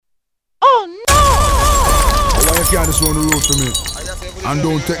carry this on the road for me. And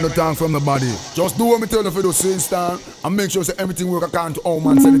don't take no time from the body. Just do what me tell you for the same style. And make sure say everything work according to how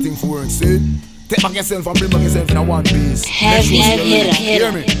man say anything for work, see? Take back yourself and bring back yourself in a one piece. Heavy hitter.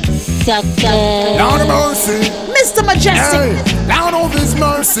 Hear me? Sucker. Down the mercy. Mr. Majestic. Hey, down of his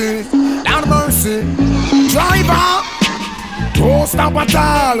mercy. Down the mercy. Driver. Don't stop at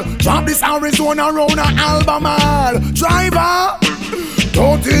all. Drop this Arizona round an Albemarle. Driver.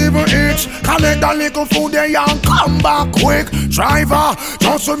 Don't even itch. Collect that little food there and come back quick. Driver,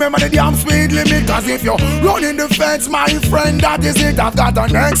 just remember the damn speed limit. Cause if you're running the fence, my friend, that is it. I've got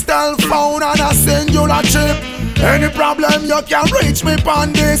an Excel phone and a singular chip. Any problem you can reach me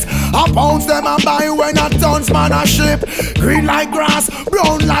on this. I pounds them and buy when a tons man a ship. Green like grass,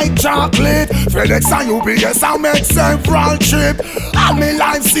 brown like chocolate. FedEx and UPS I make several trip. And me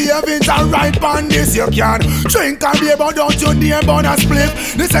life savings are right on this. You can drink and beer but don't you dare burn a split.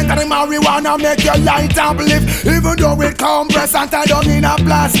 The scent of the marijuana make your light uplift. Even though it compress and tied down in a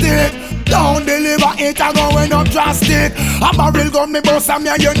plastic. Don't deliver it, I going up drastic. A barrel gun me boss and me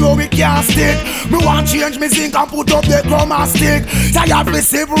and you know we can't stick. Me want change me zinc and put up the chroma stick. Tired me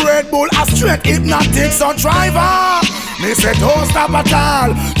sip Red Bull a straight hypnotic. So driver, me say don't stop at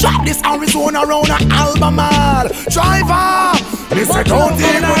all. Drop this Arizona round an Albemarle. Driver, me say don't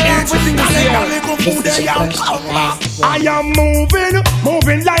even itch. Collect a little food there and come back. I am moving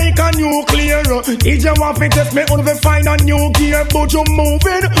like a nuclear. If you want to test me, only find a new gear. But you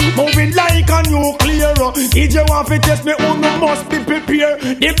moving like a nuclear. If you want to test me, only must be prepared.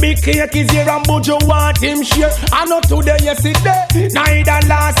 The big cake is here and but you want him share. I know today, yesterday, neither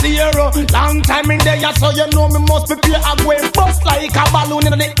last year. Long time in there, so you know me must prepare. I'm going bust like a balloon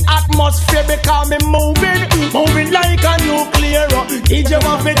in the atmosphere because me moving like a nuclear. If you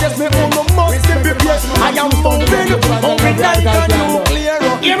want to test me, only must be prepared. I am moving like a nuclear.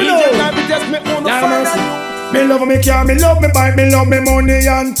 If you want to test me, only fire. Me love me car, me love me bike, me love me money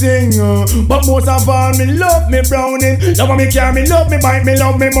and thing. But most of all, me love me browning. Love me car, me love me bike, me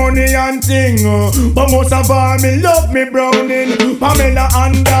love me money and thing. But most of all, me love me browning. Pamela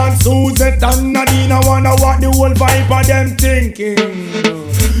and Dan, Suzette and Nadine, I wonder what the whole vibe of them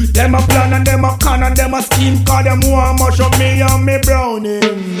thinking. Them a plan and them a con and them a scheme. Cause them want much of me and me browning.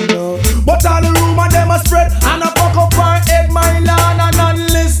 But all the rumor them a spread and a fuck up her head, my land and not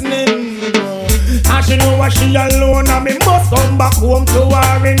listening. And she know what she alone and me must come back home to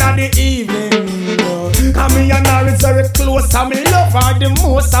her in the evening. Cause me and her is very close and me love her the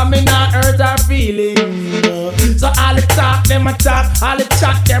most and me not hurt her feelings. So all the talk them a talk, all the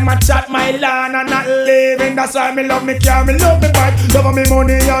chat them a chat, my land and not living. That's why me love me car, me love me bike, love me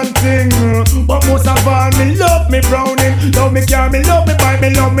money and thing. But most of all me love me browning. Love me car, me love me bike, me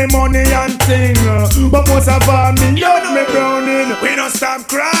love me money and thing. But most of all me love me browning. We don't stop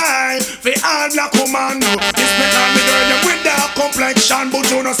crying for all black woman. This me and me girl them with dark complexion. But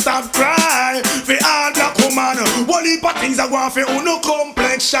you don't stop crying for all black woman. One heap of things are going for no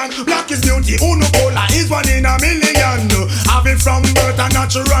complexion. Black is beauty, uno color is one in a million. Having from birth a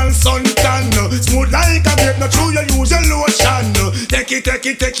natural suntan. Smooth like a grape, not true you use your lotion. Take care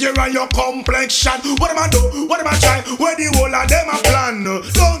of your complexion. What am I do? What am I try? Where the whole of them a plan?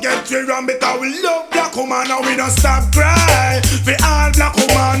 Don't get me wrong because we love black woman and we don't stop cry for all black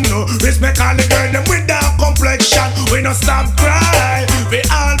woman. Respect all the girl them with dark complexion. We don't stop cry for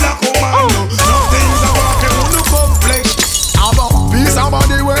all black woman. Nothing's about the whole complexion. Peace and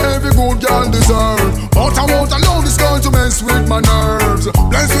body where every good girl deserve. But I won't allow this girl to mess with my nerves.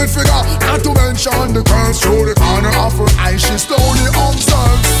 Blessed with figure, not to mention the curves. Through the corner of her eye, she slowly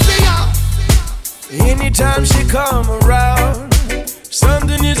observes. See ya. Anytime she come around,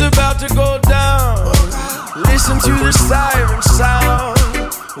 something is about to go down. Listen to the siren sound.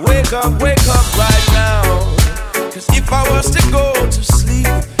 Wake up right now. Cause if I was to go to sleep,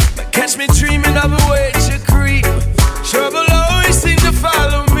 might catch me dreaming of a way to creep. Trouble always seems to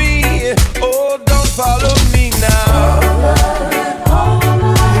follow me. Oh, don't follow me now.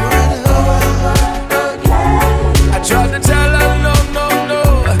 I tried to tell her no,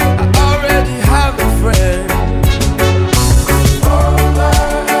 I already have a friend.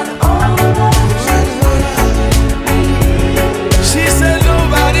 She said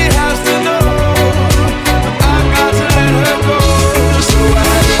nobody has to know. I got to let her go. So I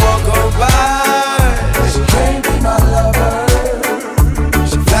had to walk on by. She can't be my lover.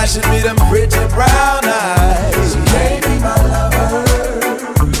 She flashing me them pretty brown eyes. She can't be my lover.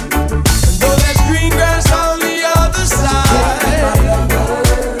 And though there's green grass on the other side,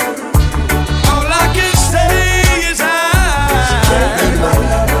 all I can say is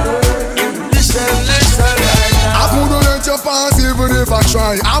listen right now. I couldn't let you pass even if I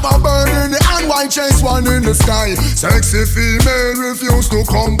try. I'm a burn in the I chase one in the sky. Sexy female refuse to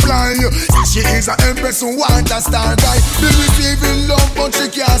comply. She is an empress who want a star guy. Be receiving love but she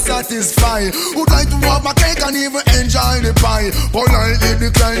can't satisfy. Would like to have my cake and even enjoy the pie. Politely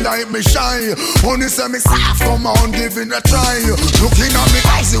decline like me shy. Only say me soft, come on, give it a try. Looking at me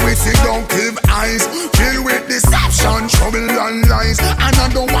eyes with seductive eyes. Filled with deception, trouble and lies. And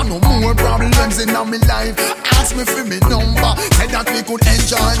I don't want no more problems in my life. Ask me for me number. Said that we could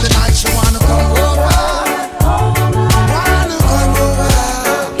enjoy the night. She wanna come over. Wanna come over.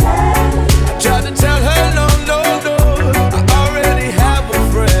 Tried to tell her no, no, no, I already have a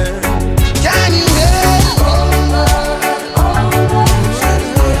friend. Can you hear?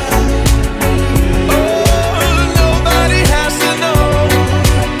 Nobody has to know,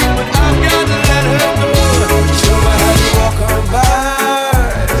 but I've got to let her go. Show her how to walk on by.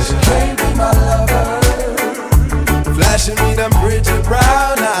 She can't be my lover. Flashing me them pretty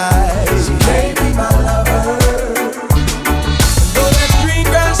brown eyes. She can't be my lover. Though that green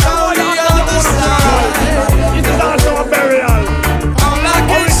grass on the other side. This is also a burial. All I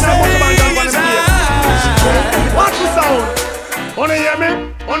can say is Watch the sound. Wanna hear me?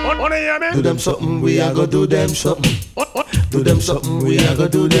 Wanna hear me? Do them something, we a go do them something. Do them something, we a go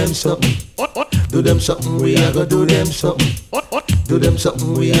do them something. Do them something, we a go do them something. Do them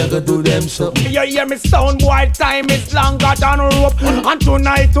something, we a go do them something. You hear me sound boy, time is longer than rope. And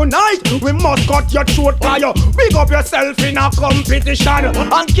tonight, we must cut your throat for you. Big up yourself in a competition.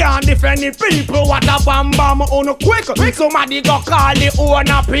 And can't defend the people, what a bam bam on a quick. Somebody go call the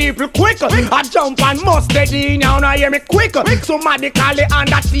owner people quick. I jump and mustard in, now hear me quick. Somebody call the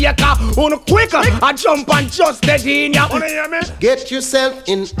undertaker on a quick. I jump and just dead in, now hear me? Get yourself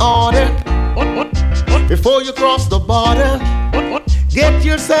in order before you cross the border. Get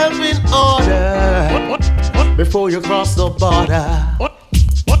yourself in order before you cross the border.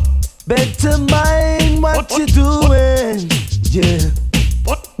 Better mind what you're doing, yeah.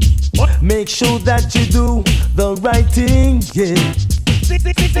 Make sure that you do the right thing, yeah.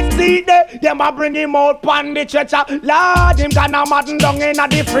 See there, them a bring him out pon the stretcher. Lord, him gonna madden down inna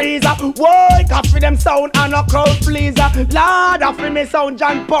the freezer. Why? Cause for them sound and a crowd pleaser. Lord, I feel me sound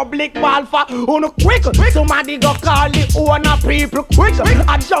John Public ball for uno quick. Somebody go call the owner people quick.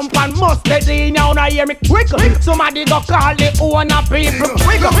 I jump and mustard in, now hear me quick. Somebody go call the owner people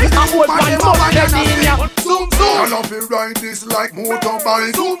quick. I hold and mustard in, ya. Zoom zoom. I love it ride this like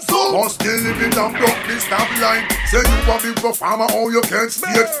motorbike. Zoom zoom. Must kill living and broke this stop line. Say you a big performer, how you can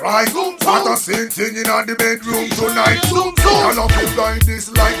stay fry. Zoom zoom. What a same thing in the bedroom tonight. Zoom zoom. I love it ride this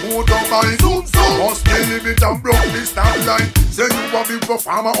like motorbike. Zoom zoom. Must kill living and broke this stop line. Say you a big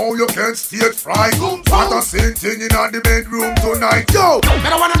performer, how you can stay fry. Zoom zoom. What a same thing in the bedroom tonight. Yo, I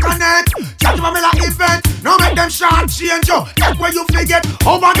don't wanna connect. Chat to me like event. Now make them short change yo. That's where you forget.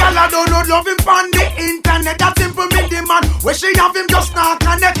 Oh my girl, I don't know love him on the internet. That simple me the man. Where she have him just not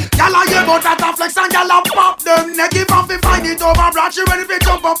connect. Girl I hear about that a flex and girl I pop them neck. If I find it over broad, she ready to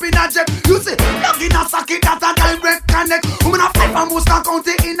jump up in a jet. You see, plug in a socket that a direct connect. Woman a fight from Worcester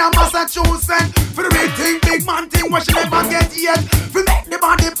County in a Massachusetts. For the big thing, big man thing where she never get yet. For make the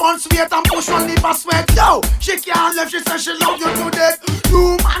body punch sweat and push on the sweat. Yo, she can't left, she says she love you to death.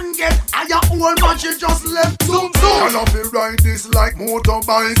 You man get and your old man she just left. Zoom zoom. I love it ride this like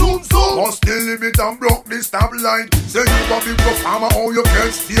motorbike. Zoom zoom. Must kill limit and broke the stop line. Say you a big performer, how you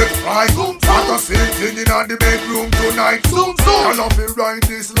can stay fry. Zoom zoom. What a same thing in the bedroom tonight. Zoom zoom. I love it ride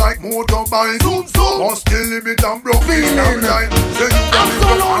this like motorbike. Zoom zoom. Must kill limit and broke the stop line. Say you a big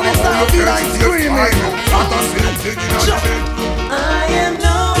performer, how you can stay fry. What a same thing in the bedroom. I am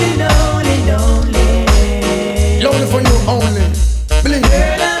lonely, lonely, lonely. Lonely for you only. Believe me.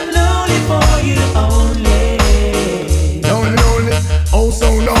 Girl, I'm lonely for you only. Lonely, lonely, oh so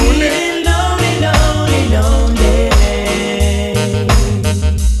lonely. Feeling lonely, lonely, lonely.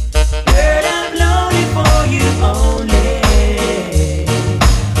 Girl, I'm lonely for you only.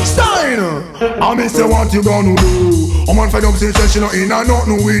 Steiner, I me say what you gonna do. I'm on fed up, say she not in and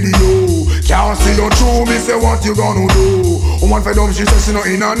nothing with you. Can't see you true, me say what you gonna do. I'm on fed up, she says she not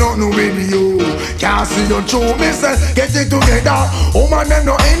in and nothing with you. Can't see you true, me say get it together. Woman them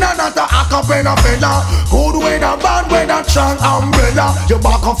no in and not a acapella fella. Good weather, bad weather, strong umbrella. You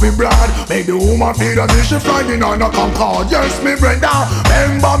back off in blood, make the woman feel as if she flying on a Concorde. Yes, me brother,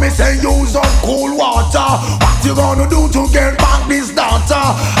 remember me say use up cool water. What you gonna do to get back this daughter?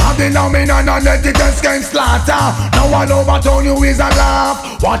 I've been on me and let it escape slaughter. Now all over town you is a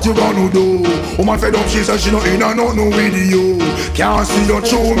laugh. What you gonna do? Woman fed up, she says she no in and nothing with you. Can't see you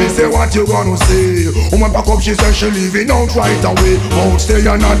true, me say what you gonna say. Woman back up, she says she leaving out right away. Won't stay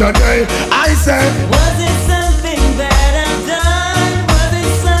another day. I said, Was it something that I've done? Was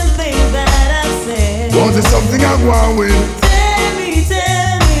it something that I've say something I go on with. Tell me,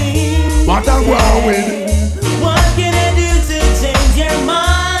 what I go on with. What can I do to change your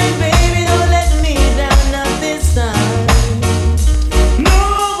mind, baby? Don't let me down, not this time.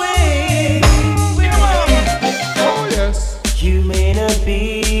 No way. Oh yes. You may not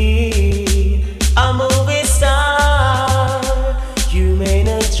be a movie star. You may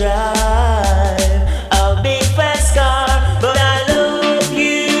not drive a big fast car, but I love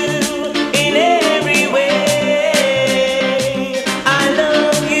you in every way. I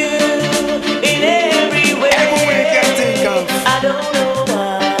love you in every way. Every way you can think of. I don't know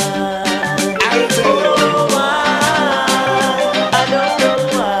why. I'll tell you. I don't know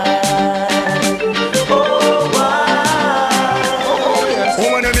why. Oh, why?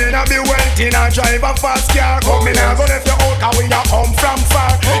 Woman, you may not be wealthy, not drive a fast car. Come in and go left you out, cause we a come from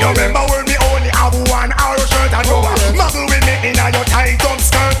far. You remember when we only have one arrow shirt and rubber muggle with me in your tight up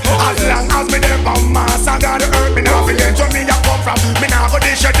skirt. As long as me there from Mars, I got the earth. Me not forget where me a come from. Me not go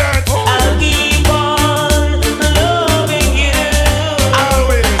dish your dirt. I'll keep on loving you.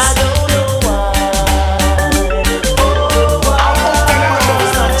 Always. I don't know why. Oh, why? I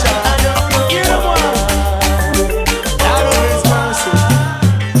don't know why.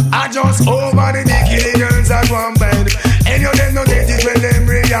 I just over the dicky girls at one bed. And you them no get it when them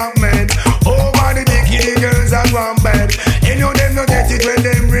react mad. Over the dicky girls at one bed. And you them no get it when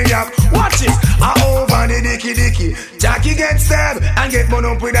them react. Watch it. I over the dicky. Jackie gets stabbed and get burned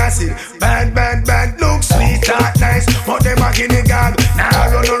up with acid. Bad. Look sweet, that nice. But them a guinea god.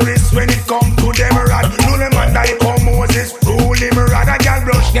 Now run no risk when it come to them rod. No them man die come Moses. Rule him rod. A girl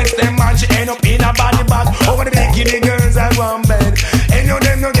brush gets them man. She end up in a body bag. Over the dicky girls at one bed. And you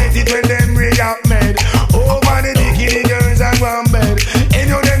them no get it when them react mad. Over the dicky girls at one bed. And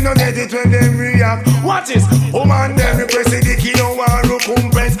you them no get it when them react. What is? Oh man, them repress the dicky no want to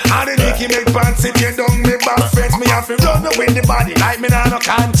compress. And the dicky make pants if you don't me back friends. Me have to run up with the body like me nah no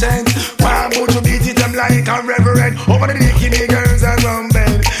conscience. Why would you beat it them like a reverend? Over the dicky girls at one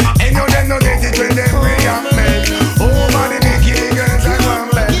bed. And you them no get it when them react mad. Over the dicky girls at one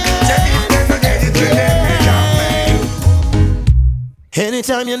bed. Check it, them no get it when them react mad.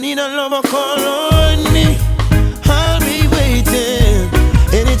 Anytime you need a lover, call on me. I'll be waiting.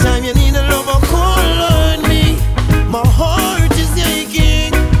 Anytime you need a lover, call on me. My heart is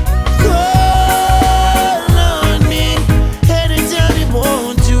aching. Call on me. Anytime you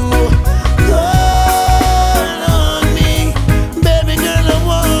want to. Call on me. Baby girl, I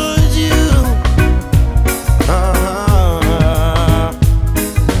want you.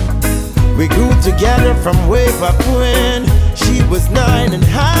 We grew together from way back when. She was 9 and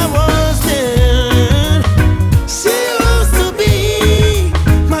I was 10. She used to be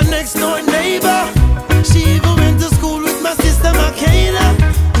my next door neighbor. She even went to school with my sister Makeda.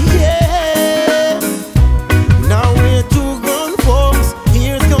 Yeah. Now we're two grown folks.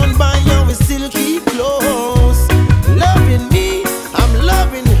 Years gone by and we still keep close. Loving me, I'm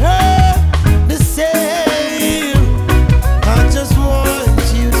loving her the same. I just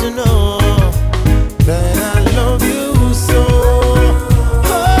want you to know that I love you so.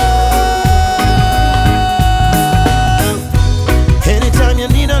 Anytime you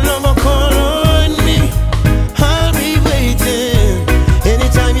need a lover, call on me. I'll be waiting.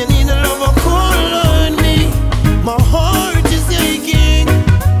 Anytime you need a lover, call on me. My heart is aching.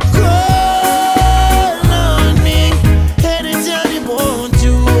 Call on me. Anytime you want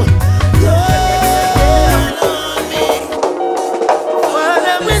to. Call on me.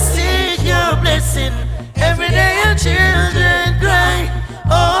 Father, we seek your blessing. Every day your children cry.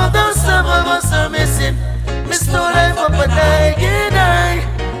 Although some of us are missing, we still life up and I can die.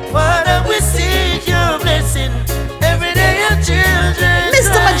 Father, we seek your blessing. Every day your children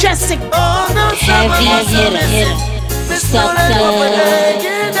Mr. cry. Majestic. Although some of Heavy us are hitter, missing, we still Stop life up and I that.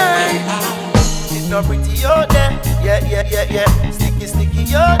 can die. It's not pretty out there. Yeah.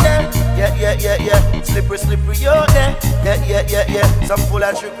 Sticky out there. Yeah. Slippery out there. Yeah. Some full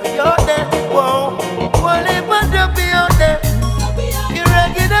of trickery out there. Whoa. One lip and dirty out there. You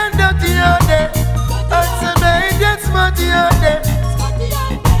ragged and dirty out there. And some get smarty out there.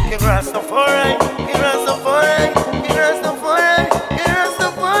 You Rastafari.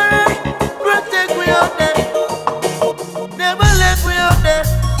 Protect me out there. Never let me out there.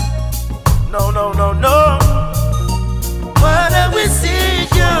 No. Father, we seek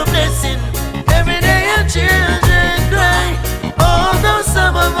your blessing. Every day your children cry. Although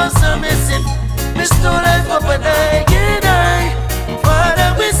some of us are missing, we still life up and I can die.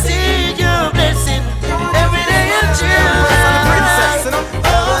 Father, we seek your blessing. Every day your children cry.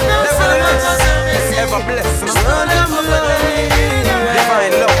 Although some of us are missing.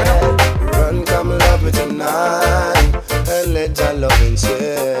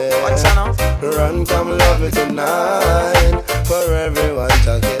 Run, come love it tonight. For everyone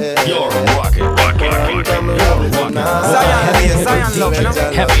to get. You're rocking. Run, come love it tonight.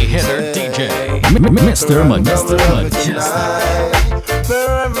 Heavy hitter DJ, Mr. Majestic. For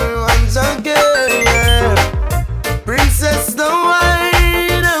everyone to get. Princess, don't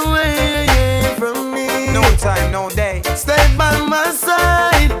hide away from me. No time, no day. Stay by my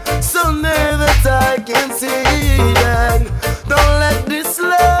side, so near that I can see that. Don't let this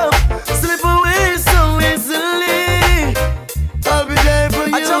love slip away so easily. I'll be there for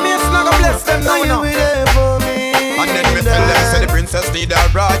you. I tell me it's not gonna bless them now, You'll be there for me. And then me tell them, say the princess need a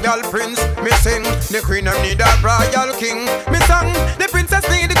royal prince. Me sing, the queen of need a royal king. Me song, the princess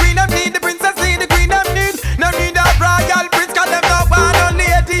need, the queen of need, the princess need, the queen of need. No need a royal prince, cause them no want no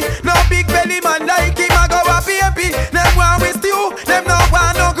lady. No big belly man like him, I go a baby. Them want with you, them no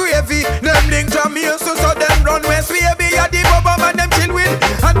want no gravy. Them link to me so them run west, baby. A the bubble man, them chill with.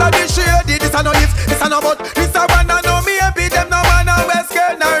 Under the shady, this a no lift, this a no but. This a one and no me happy, them no want no west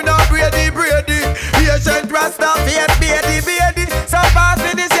girl, no Brady. Patient Rasta, baby. So pass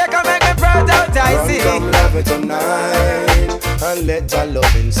me this year, come make me proud out, I see. Come love it tonight, and let your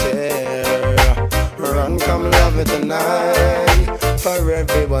loving share. Run, come love it tonight, for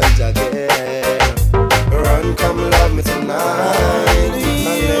everyone to get. Run, come love me tonight, and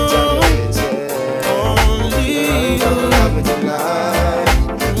let your loving share. Run, come love me tonight.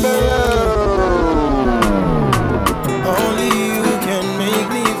 Only you can make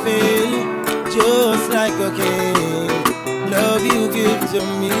me feel just like a king. Love you give to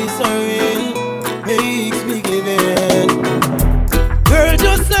me so real, makes me give in. Girl,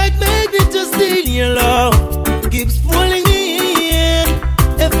 just like magnet, just steal your love, keeps pulling me in.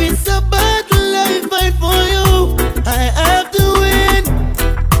 If it's a battle I fight for you, I have to win,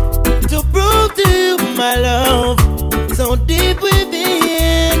 to prove to you my love, so deep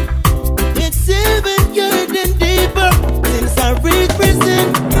within. It's even getting deeper since I reached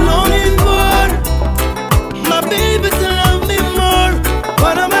prison, longing for my baby to love me more.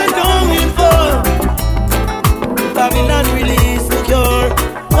 What am I longing for? Babylon release the cure.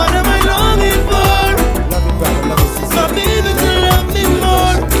 What am I longing for? My baby to love me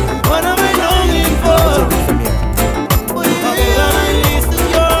more. What am I longing for? Babylon release the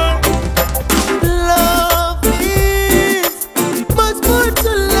cure. Love is much more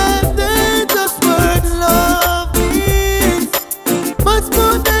to life than just words. Love is much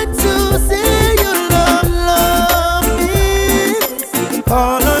more than to say you love. Love is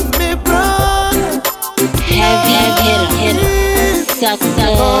all on me, brother. Heavy hitter. Sucker.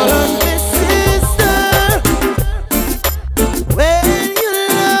 All on me, sister. When you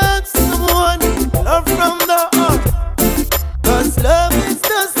love someone, love from the heart, 'cause love is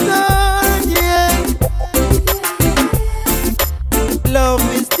the start, yeah. Love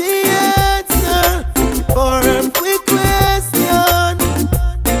is the answer for every question.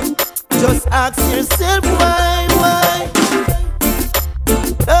 Just ask yourself why.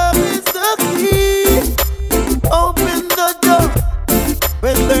 Love is the key. Open the door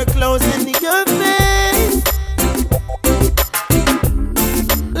when they're closing your face.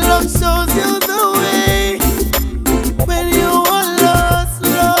 Love shows you the way when you are lost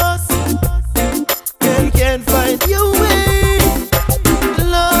and can't find your way.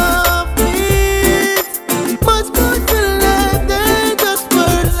 Love is much more to life than just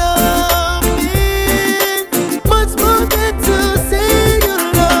words. Love is much more than to say you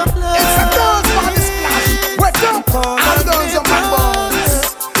love. It's a dance party splash. Wake up, and dance on my bones.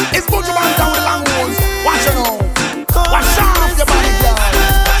 It's Butcher Man down the long ones. Watch it now. Wash off your body, girl.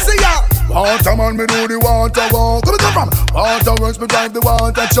 See ya. Water man, me do the water walk. Come from water works, me drive the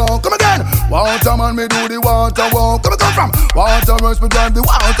water truck. Come again. Water man, me do the water walk. Come from water works, me drive the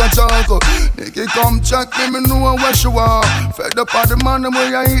water truck. Nicky come check me know where she are. Fed up on the man, them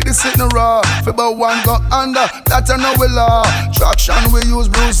where I eat the sitting raw. If about one go under, that I know we law. Traction we use,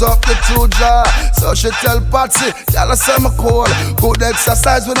 bruise up the two jaw. So she tell Patsy, y'all say me cool. Good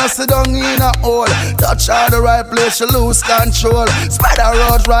exercise when I sit down in a hole. Touch her the right place, she lose control. Spread her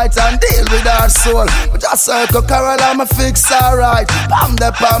out right and deal with her soul. But just circle Carol, I'ma fix her right. Pam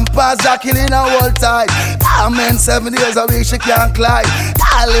the pampas, Jackie in a whole tight. I'm in 7 days a week, she can't climb.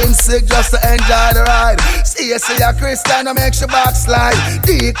 Darling sick just to enjoy the ride. See you a Christian to make she backslide.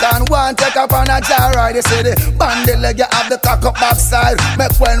 Deacon one take up on a jar ride. They say the bandit leg you have the cock up backside.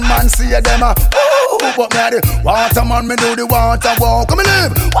 Make when man see you them a ooh. But me a the water man, me do the water walk. Come and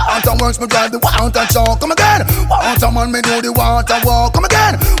live. Water works, me drive the water chalk. Come again. Water man, me do the water walk. Come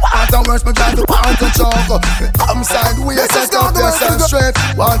again. Water works, me drive the water chalk. Come sideways, set up yourself straight.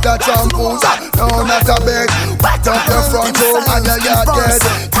 Water shampoos, no not a bed. Wet up your front room and your yard dead.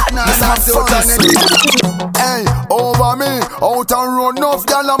 Hey, over me, out and road, enough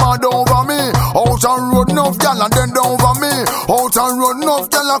gal a mad over me. Out and road, enough gal a dead over me. Out and road, enough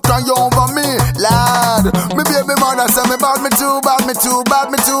gal a cry over me. Lad, me baby mother say me bad, me too bad, me too bad,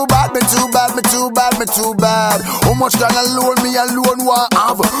 me too bad, me too bad, me too bad, me too bad. How much gal alone me alone want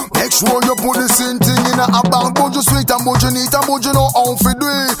have? Make sure you put the same thing in a bag. But you sweet and but you neat and but you know how to do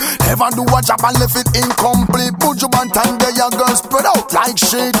it. Never do a job and left it incomplete. But you want time there your girl spread out like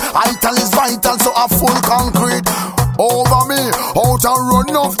shit. Vital is vital, so a full concrete. Over me, out and run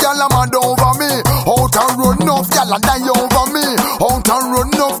enough gal a mad over me. Out and run enough gal a die over me. Out and run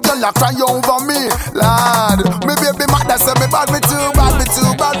enough gal a cry over me. Lad, me baby mother say me bad, me too bad, me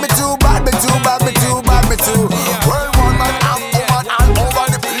too bad, me too bad, me too bad, me too bad, me too. Well, one man and woman all over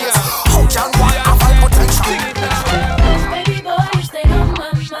the place. How can one have high potential? Baby boy, you stay on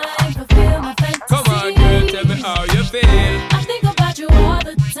my mind, fulfill my fantasy. Come on, girl, tell me how you feel. I think about you all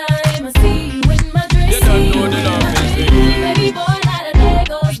the time. I see you in my dreams. You don't know the love is real. Baby boy, not a day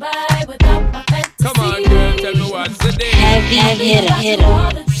goes by without my fantasy. Come on, girl, tell me what's the deal. Heavy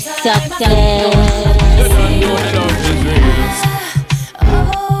hitter, success. You don't know the love is real.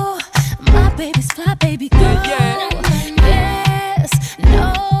 Oh, my baby's fly, baby girl. Yeah. Yes,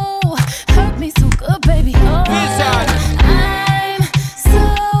 no, hurt me so good, baby. Oh, Listen. I'm so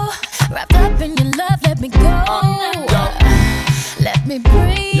wrapped up in your love. Let me go. Let me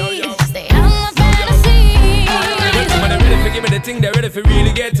breathe. Yo. Stay out my fantasy. When they're ready for give me the thing, they're ready for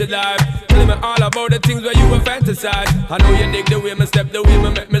really get to life. Tell me all about the things where you were fantasize. I know you dig the way me step, the way me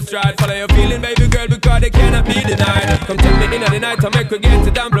make me stride. Follow your feeling, baby girl, because they cannot be denied. Come tell me in the night, I make her get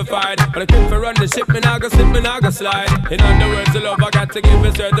it amplified. But I quit for run the ship, me now go slip, me now go slide. In other words, the love I got to give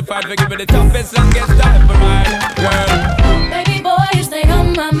is certified. For giving the toughest, longest time for ride. Girl, Baby boy, you stay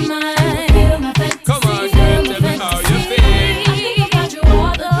on my mind. Feel my fantasy. come on, girl, tell me how you feel. I think about you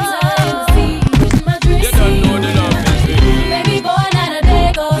all the time. I see you in my dreams. You don't know the love is real. Baby boy, not a day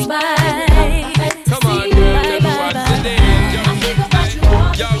goes by. Come on, girl, tell me what's the deal.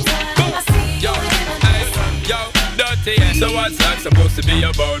 Yo, dirty, yeah. So what's that supposed to be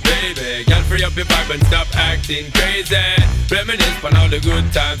about, baby? Girl, free up your vibe and stop acting crazy. Reminisce on all the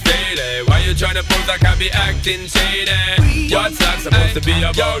good times daily. Why you tryna pose like I be acting shady? What's that supposed to be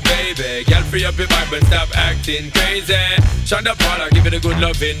about, baby? Girl, free up your vibe and stop acting crazy. Shonda Paula, give it a good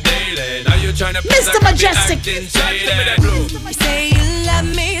loving daily. Now you tryna pose Mr. like Majestic. I be acting shady. You say you love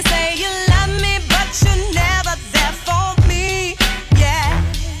me, but you're never there for me. Yeah.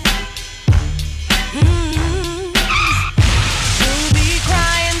 You'll be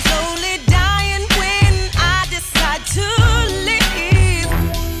crying, slowly dying when I decide to leave.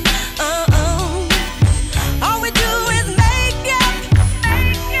 All we do is make up,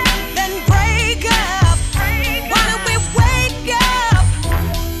 then break up. Why don't we wake up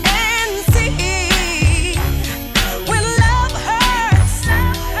and see? When love hurts,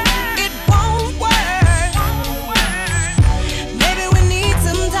 it won't work. Maybe we need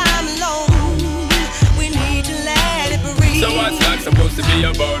some time alone. We need to let it breathe. So what's that supposed to be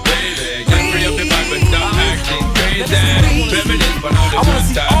about, baby? Get free up your vibe and stop acting crazy. Reminisce on all the good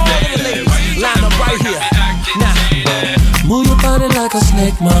times daily. Why you line up right here. Now, shady? move your body like a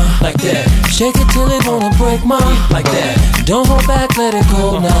snake, ma, like that. Shake it till it wanna break, ma, like that. Don't hold back, let it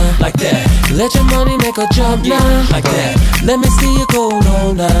go now, like that. Let your money make a jump now, like that. Let me see you go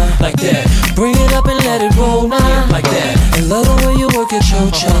low now, like that. Bring it up and let it roll now, like that. And love the way you work your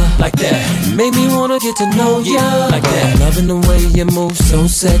chocha, like that. Make me wanna get to know ya, like that. Loving the way you move so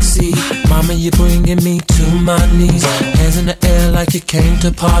sexy. Mama, you're bringing me to my knees. Hands in the air like you came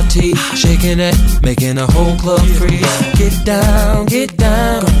to party. Shaking it, making a whole club freeze. Get down, get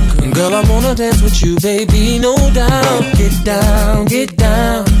down. Girl, I wanna dance with you, baby, no doubt. Get down, get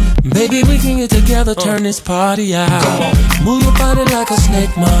down. Baby, we can get together, turn this party out. Move your body like a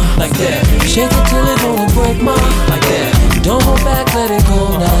snake, ma, like that. Shake it till it wanna break, ma, like that. Don't hold back, let it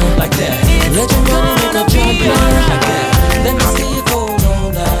go now, like that. Let your money make a jump now, like that. Let me see you go low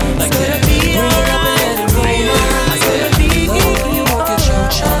now, like that. Bring it up and let it roll now, like that. Love when you work at your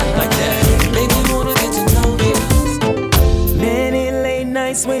shot, like that. Baby, wanna get to know you. Many late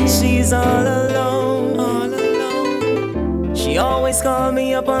nights when she's all alone, she always call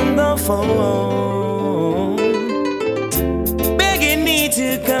me up on the phone, begging me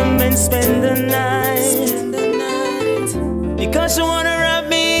to come and spend the night, because she wanna wrap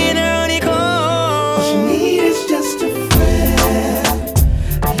me in her honeycomb.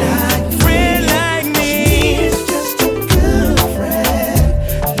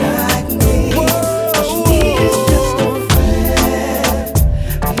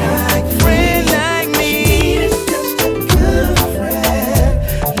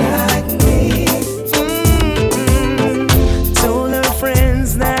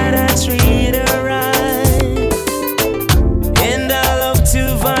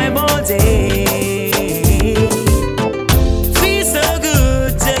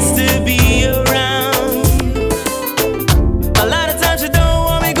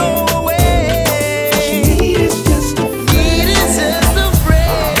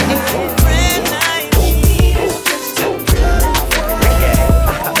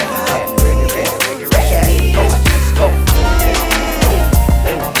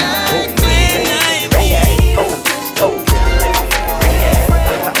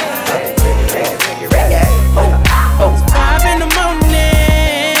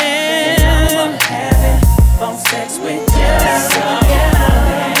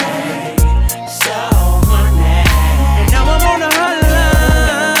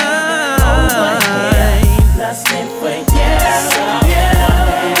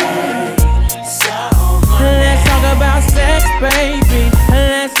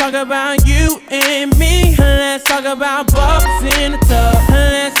 about bubbles in the tub.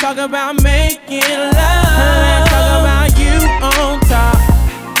 Let's talk about making love. Let's talk about you on top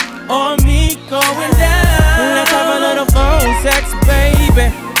or me going down. Let's have a little phone sex,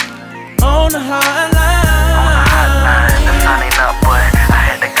 baby, on the hotline. The sun ain't up, but I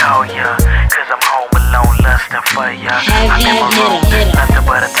had to call ya, cause I'm home alone, lusting for ya. I never roll, nothing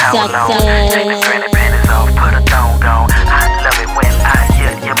but a towel on. Take the granny panties off, put a thong on. I love it when I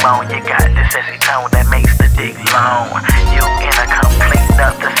hear you moan. You got this sexy tone that makes the dick long. You in a complete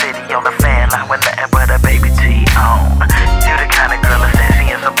the city on the fan line with nothing but a baby T on. You the kind of girl that's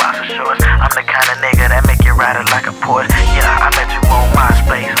sexy in some boxer shorts. I'm the kind of nigga that make you ride it like a Porsche. Yeah, I met you on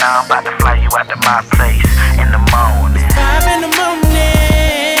MySpace. Now I'm about to fly you out to my place in the morning. 5 in the morning.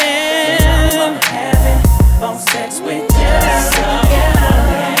 I'm having phone sex with you. So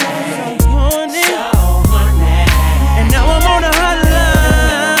horny. And now I'm on the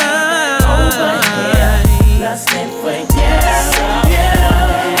hotline. Over here, lusting for you.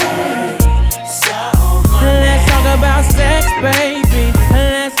 Let's talk about sex, baby.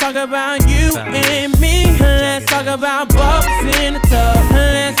 Let's talk about you and me. Let's talk about bubbles in the tub.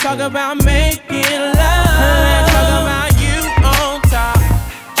 Let's talk about making love. Let's talk about you on top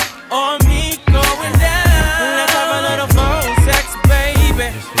or me going down. Let's have a little phone sex, baby,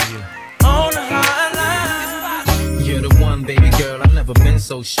 on the hotline. You're the one, baby girl, I've never been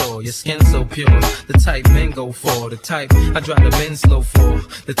so sure. Your skin so pure, the type men go for. The type I drive the Benz slow for.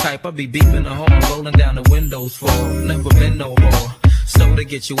 The type I be beeping the horn, rolling down the windows for. Never been no more. So to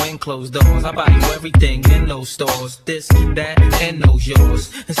get you in closed doors, I buy you everything in those stores. This, that, and those yours.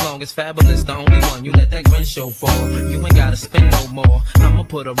 As long as Fabulous the only one, you let that grin show for. You ain't gotta spend no more. I'ma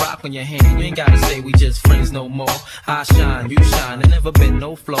put a rock on your hand. You ain't gotta say we just friends no more. I shine, you shine, there never been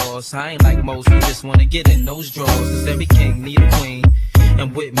no flaws. I ain't like most, we just wanna get in those drawers. Cause every king need a queen.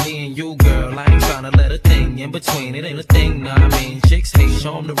 And with me and you, girl, I ain't tryna let a thing in between. It ain't a thing, nah, I mean. Chicks hate,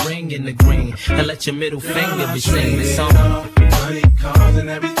 show 'em the ring in the green. And let your middle finger be seen. It's on. Money, cars, and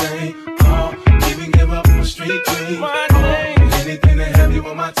everything. Oh, even give up my street dream. Anything to have you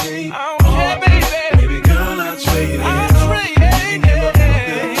on my team. Baby girl, I'll trade it. Even give up my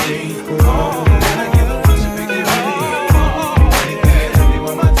good team. Oh, and I give up what you make it ready. Anything to have you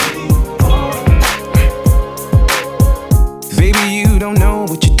on my team. Baby, you don't know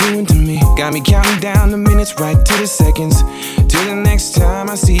what you're doing to me. Got me counting down the minutes right to the seconds. Till the next time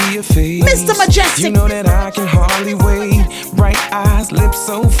I see your face. Mr. Majestic. You know that I can hardly wait. Bright eyes, lips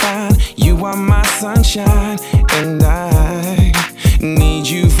so fine. You are my sunshine. And I need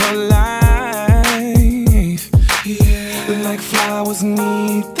you for life. Yeah. Like flowers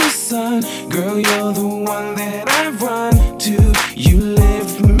need the sun. Girl, you're the one that I run to. You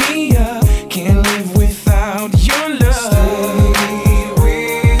lift me up. Can't live without your love.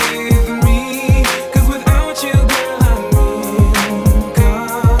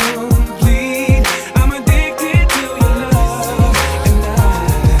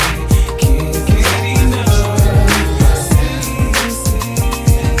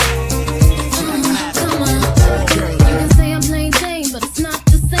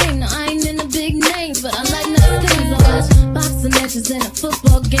 In the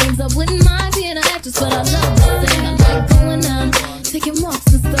football games, I wouldn't mind being an actress, but I love to sing. I like going out, taking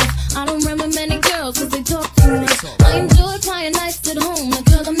walks and stuff. I don't remember many girls, cause they talk too much. I enjoy playing nice at home, the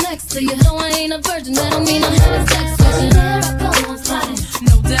girl I'm next to you. Though I ain't a virgin, that don't mean I'm having sex with you. There I go, I'm spotted,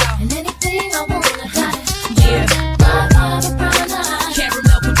 no doubt. And anything I want, I got it. Yeah, my vibe is brown eyes,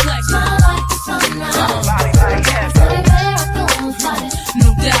 caramel complexion, my life is sunrise. Body like that. There I go, I'm spotted, no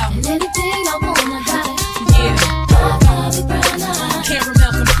doubt. And anything I want, I got it. Yeah, my vibe is brown eyes,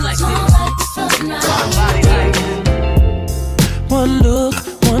 caramel complexion, my life is sunrise. One look,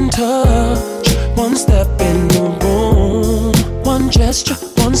 one touch, one step in the room, one gesture,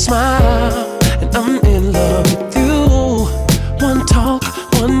 one smile, and I'm in love with you. One talk,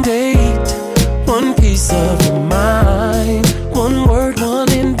 one date, one piece of your mind, one word, one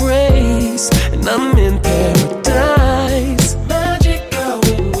embrace, and I'm in paradise. Magic girl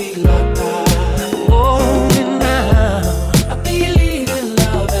when we lock eyes. Oh, and now I believe in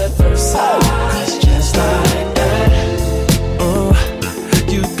love at first sight. 'Cause just like that, oh,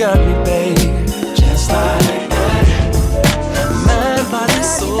 you got me, babe. Just like that, mind, body,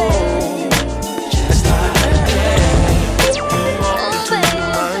 soul. Just like that.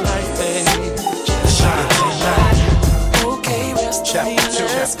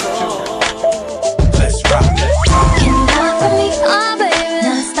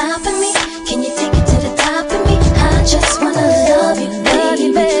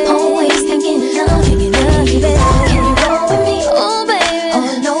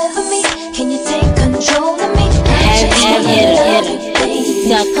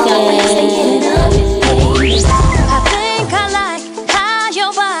 think I like how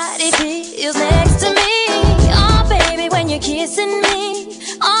your body feels next to me. Oh, baby, when you're kissing me.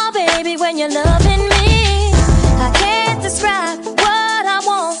 Oh, baby, when you're loving me. I can't describe what I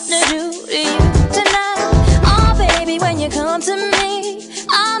want to do to you tonight. Oh, baby, when you come to me,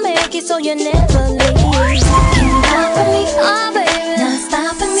 I'll make it so you never leave. Can you love for me? Oh, baby, not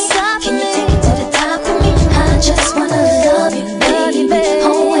stopping me. Can you take it to the top of me? I just wanna love you, baby.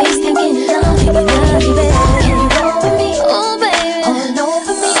 Always thinking of you, love you, baby. Can you roll with me? Oh, baby, all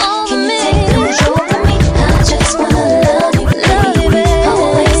over me. Can you take control of me? I just wanna love you, baby.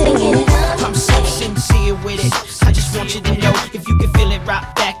 Always thinking of you. I'm so sincere with it. I just want you to know if you can feel it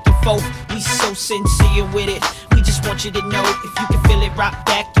rock back and forth. We so sincere with it. We just want you to know if you can feel it rock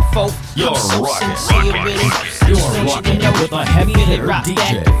back and forth. You're so rocking. sincere with it. You're rocking with a heavy hitter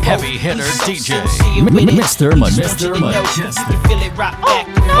DJ. Heavy hitter DJ. Mr. Majestic. Feel it rock back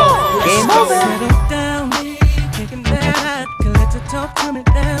and forth. Game over. Settle down, thinking that I can let the talk coming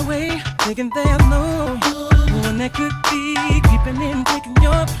that way. Thinking that I know one that could be creeping in, taking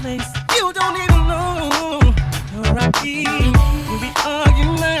your place. You don't even know where I be when we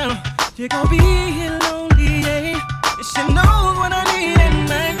argue now. You're gonna be here lonely, yeah. And she knows what I need at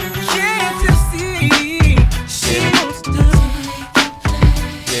night. Can't you see? She wants to.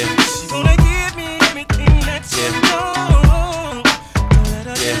 She wanna give me everything that you know. Don't let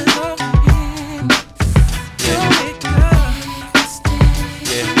her get off in. Don't make her stay.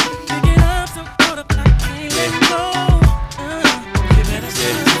 Pick it up so caught up I can't let go. You better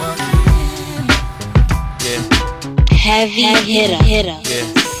stay. Heavy hitter.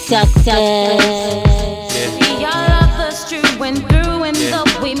 Sucker. Your love us true went through, and though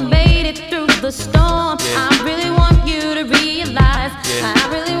we made it through the storm, I really want you to realize I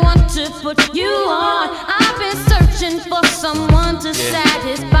really want to put you on. I've been searching for someone to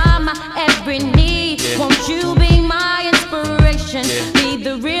satisfy my every need. Won't you be my inspiration? Be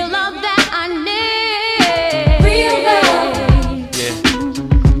the real love that I need. Real love.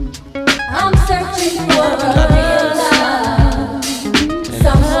 I'm searching for a real love.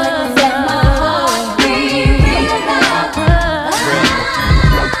 Someone set my heart free. Real love.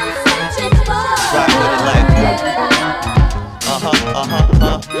 I'm searching for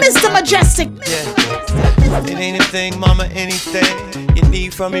Mr. Majestic. It ain't a thing, mama, anything you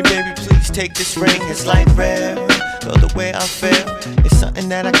need from me, baby, please take this ring. It's like rare, though the way I feel, it's something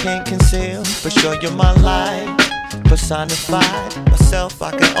that I can't conceal. For sure you're my life, personified. Myself,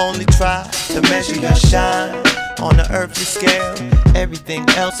 I can only try to measure your shine on the earthly scale. Everything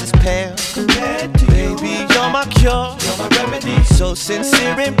else is pale compared to you. Baby, you're my cure, you're my remedy. So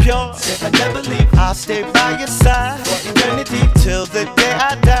sincere and pure, I never leave. I'll stay by your side for eternity till the day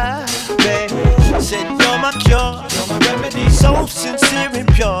I die. Baby, said you're my cure, you're my remedy. So sincere and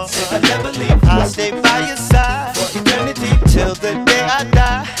pure, I never leave. I'll stay by your side for eternity till the day I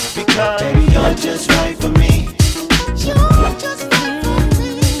die. Because baby, you're just right for me. You're just right for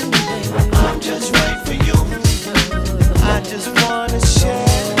me. I'm just right for you. I just wanna share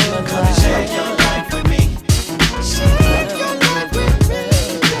your life with me. Share your life with me.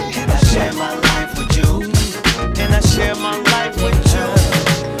 And I share my life with you. And I share my life with you.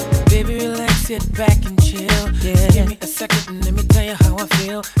 Baby, relax, sit back and chill. Yeah. Give me a second and let me tell you how I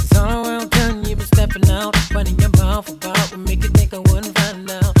feel. It's all around town, you've been stepping out. Running your mouth about what make you think I wouldn't find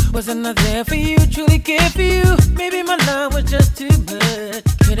out. Wasn't I there for you, truly cared for you? Maybe my love was just too much.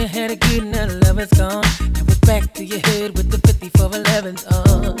 Could've had a good night, love is gone. Now we're back to your head with the 5411s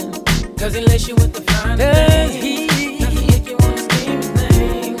on. Cause he lets you with the fine thing. Does he hit you on the scheming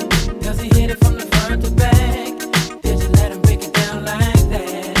thing? Does he hit it from the front to back? Did you let him break it down like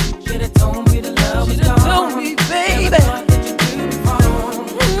that? Should've told me the love was gone. Told me, baby.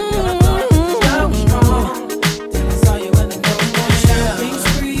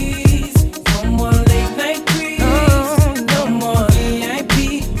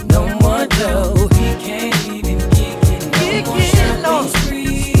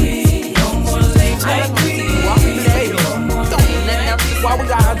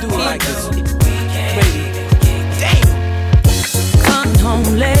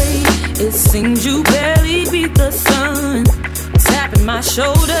 It seems you barely beat the sun. Tapping my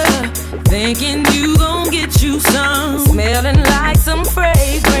shoulder, thinking you gon' get you some. Smelling like some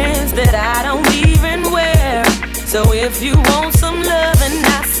fragrance that I don't even wear. So if you want some loving,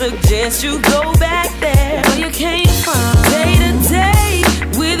 I suggest you go back there where you came from. Day to day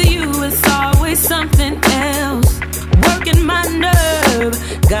with you, it's always something else. Working my nerve,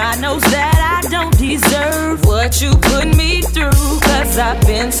 God knows that I don't deserve what you put me through. Cause I've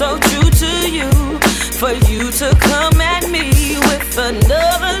been so true to you, for you to come at me with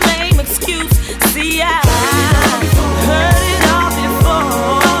another excuse. See, I heard it all before.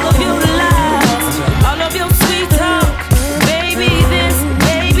 All of your lies, all of your sweet talk. Baby this,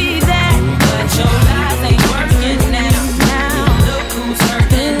 baby that. But your lies ain't working now. Now look who's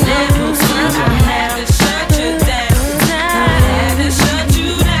hurting now. I had to shut you down. I had to shut you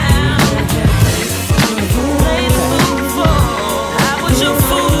down. Played a fool for. I was your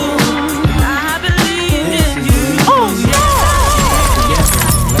fool. I believed in you. Oh yeah.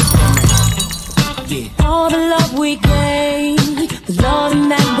 All the love we gave, the love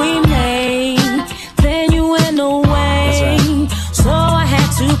that we made, then you went away. So I had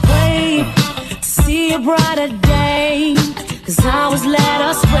to pray to see a brighter day, 'cause I was led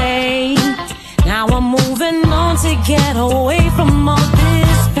astray. Now I'm moving on to get away from all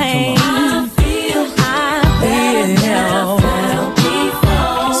this pain. I feel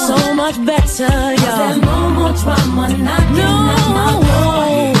so much better, y'all. There's no more drama, knocking at my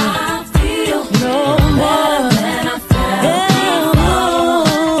door. I feel no more than I felt before.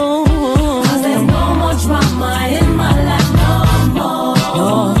 'Cause there's no more drama in my life, no more.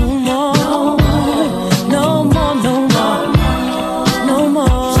 No more, no more, no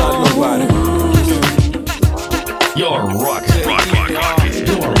more. You're rocking.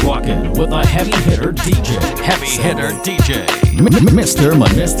 You're rocking with a heavy hitter DJ. Heavy hitter DJ. Mr.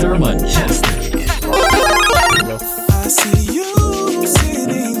 Manchester. I see you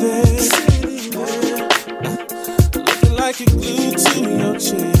sitting there, looking like you're glued to your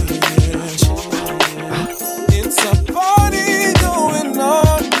chair. It's a party going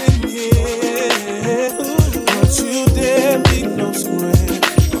on in here, but you dare be no square.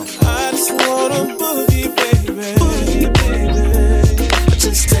 I just wanna boogie, baby.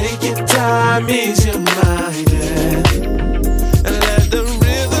 Just take your time, ease your mind, and let the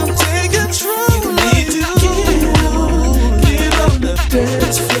rhythm take control. You need to get on the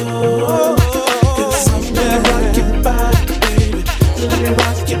dance floor. Cause I'm gonna rock your body, baby. Let me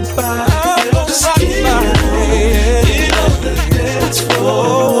rock your body. Just get on the dance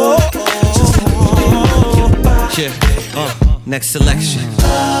floor. Just let me rock your body. Yeah, next selection.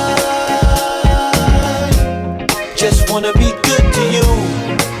 Just wanna be good to you.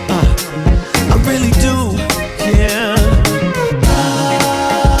 I really do, yeah.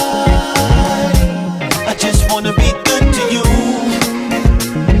 I just wanna be good to you.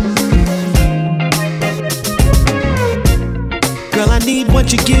 Girl, I need what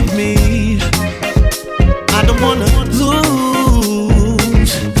you give me. I don't wanna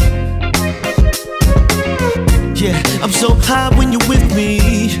lose. Yeah, I'm so high when you're with me.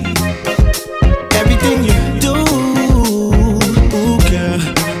 Everything you do, girl.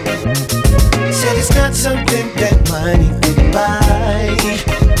 Said it's not something that money can buy,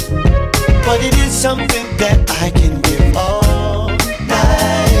 but it is something that I can give all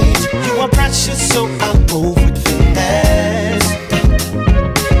night. You are precious, so I'll move with finesse.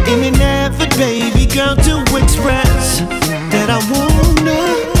 Any effort, baby girl, to express that I wanna.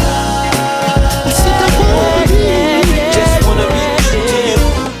 I said I wanna, just wanna be good to you.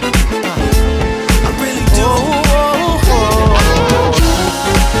 I really do.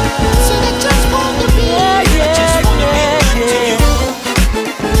 Said I just wanna be. I just wanna be good to you.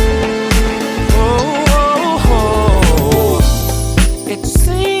 It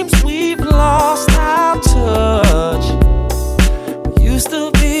seems we've lost our touch. We used to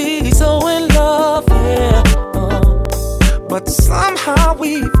be so in love, yeah. But somehow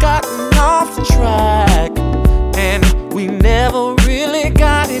we've gotten off track, and we never really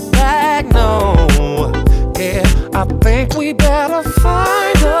got it back, no. Yeah, I think we better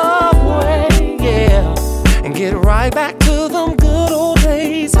find a way, yeah, and get right back to them good old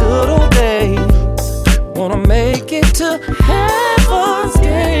days, good old days. Wanna make it to heaven's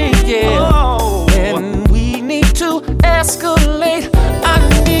gate, yeah. And we need to escalate. I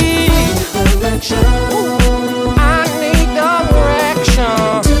need direction. I need direction.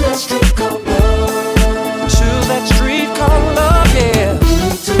 To that street called love. To that street called love, yeah.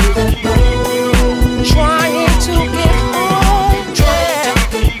 To that road. Trying to get home, yeah.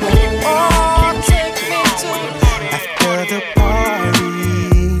 Oh, take me to. After the party,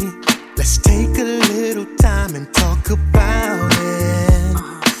 let's take a little time and talk about it.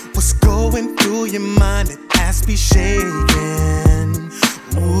 What's going through your mind? It has me shaking.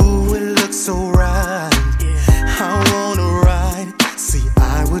 Ooh, it looks so right. I wanna ride. See,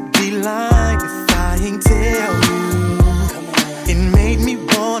 I would be lying if I ain't tell you. It made me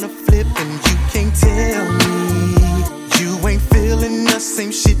wanna flip, and you can't tell me you ain't feeling the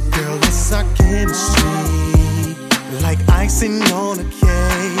same shit, girl. It's our chemistry, like icing on a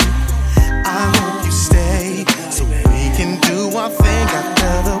cake. I hope you stay so we can do our thing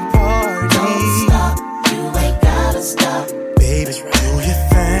after the party.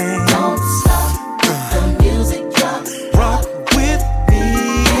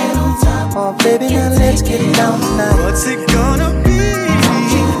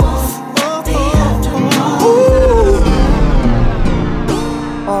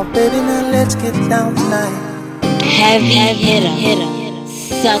 down tonight. Heavy hitter,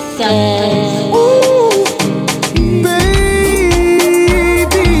 suckers. Ooh, baby,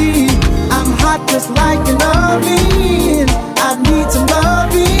 I'm hot just like an oven. I need some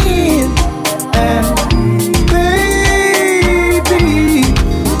loving, and baby,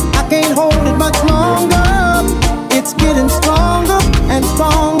 I can't hold it much longer. It's getting stronger and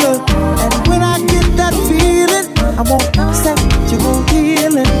stronger, and when I get that feeling, I want sexual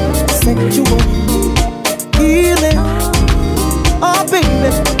healing, sexual healing. Oh baby,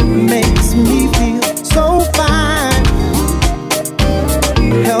 makes me feel so fine.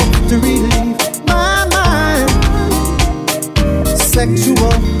 Helps to relieve my mind.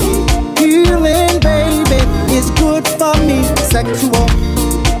 Sexual healing, baby, is good for me. Sexual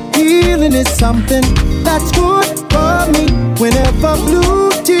healing is something that's good for me. Whenever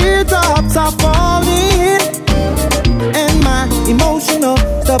blue teardrops are falling and my emotional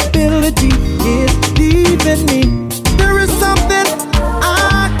stability is leaving me, there is something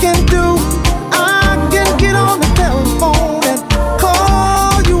I can do. I can get on the telephone and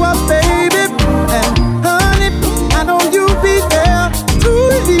call you up, baby. And honey, I know you'll be there to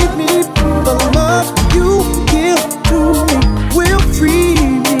relieve me. The love you give to me will free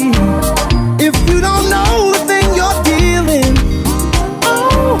me. If you don't know the thing you're dealing,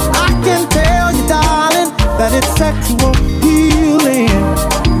 oh, I can tell you, darling, that it's sexual healing.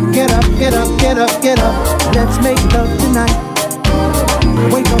 Get up, get up, get up, get up. Let's make love tonight.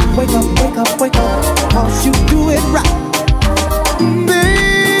 Wake up, wake up, wake up, wake up, 'cause you do it right. Baby,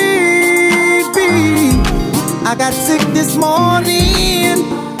 I got sick this morning.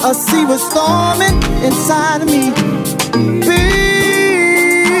 A sea was storming inside of me. Baby,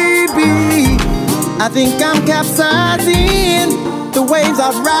 I think I'm capsizing. The waves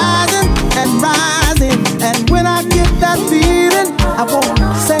are rising and rising, and when I get that feeling, I want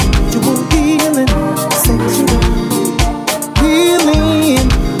sexual healing. Sexual healing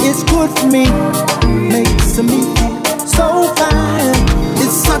is good for me. Makes me feel so fine.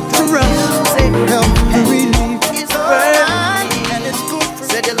 It's such a rush. Help to relieve. It's burning, and it's good for me.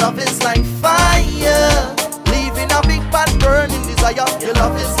 Said your love is like fire, leaving a big bad burning desire. Your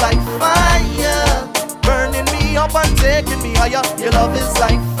love is like fire, burning me up and taking me higher. Your love is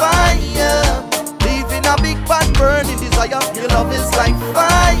like fire, leaving a big bad burning desire. Your love is like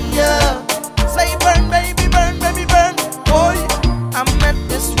fire. Say burn, baby, burn, baby, burn. Boy, I met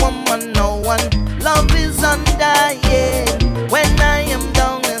this woman, no one. Love is undying. When I am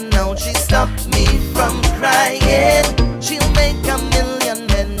down and out, she stopped me from crying. She'll make a million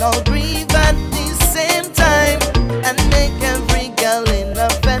men all grieve at the same time, and make every girl in a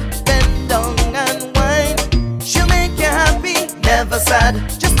bed bend down and whine. She'll make you happy, never sad.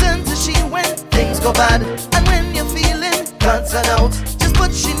 Just turn to she when things go bad. And when you're feeling cuts and out, just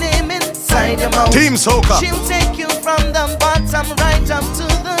put your name inside your mouth. Team Soca. She'll take you from the bottom right up to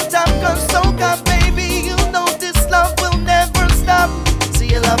the top. 'Cause Soca, baby, you know this love will never stop. See,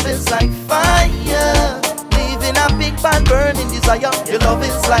 your love is like fire, leaving a big bad burning desire. Your love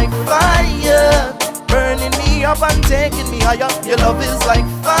is like fire, burning me up and taking me higher. Your love is like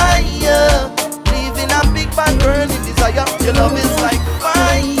fire, leaving a big bad burning desire. Your love is like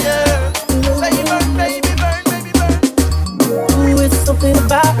fire. Say burn, baby, burn, baby, burn. Ooh, it's something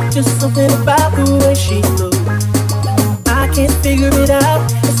about, just something about the way she looks. I can't figure it out.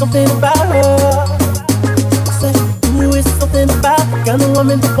 It's something about her. Say, ooh, it's something about the kind of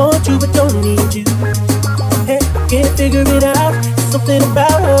woman that wants you but don't need you. Hey, can't figure it out. It's something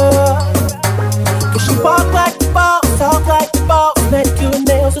about her. 'Cause she walk like the boss, talk like the boss, manicure and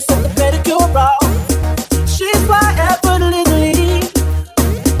nails or something pedicure raw. She's fly effortlessly.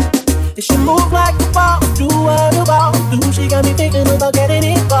 And she move like the boss, do what the boss do. She got me thinking about getting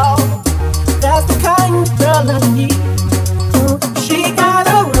involved. That's the kind of girl I need. She got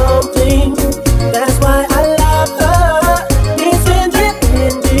her own thing. That's why I love her. It's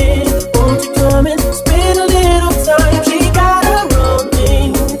independent. Won't you come and spend a little time? She got her own thing.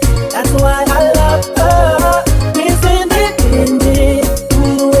 That's why I love her. It's independent.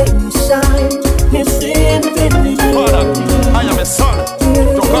 Ooh, the way you shine. It's independent. Father, I am a son.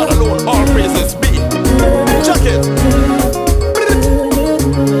 To God alone, all praises be. Check it.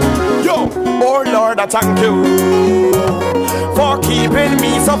 Yo, oh Lord, I thank you for keeping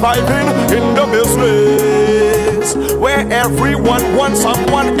me surviving in the business where everyone wants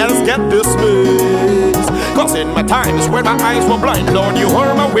someone else get dismissed. 'Cause in my times when my eyes were blind, Lord, you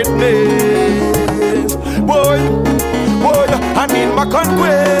were my witness. Boy, I need my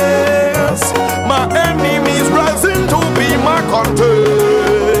conquest. My enemies rising to be my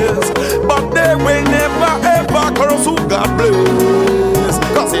contest, but they will never ever curse who God bless.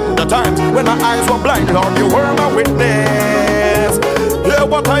 'Cause in the times when my eyes were blind, Lord, you were my witness. Yeah,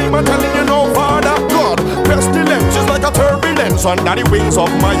 what I'm telling you now, Father God. Pestilence is like a turbulence under the wings of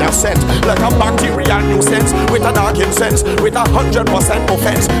my ascent. Like a bacterial nuisance with a dark incense, with 100%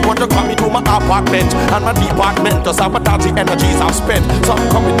 offense. Want to come into my apartment and my department to sabotage the energies I've spent. Some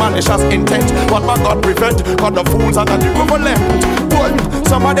come with malicious intent, but my God prevent. Cause the fools are not equivalent. Boy,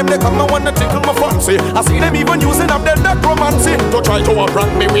 some of them they come and wanna tickle my fancy. I see them even using up their necromancy to try to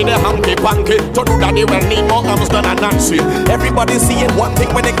abrank me with a hanky-panky. To do that they will need more arms than a Nancy. Everybody seeing one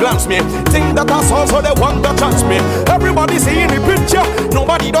thing when they glance me. Think that I saw so they want to chance me. Everybody seeing the picture,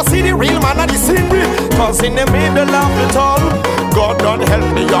 nobody does see the real man of the scenery. Cause in the middle of it all, God done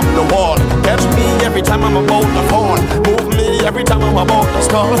help me up the wall. Catch me every time I'm about to fall. Move me every time I'm about to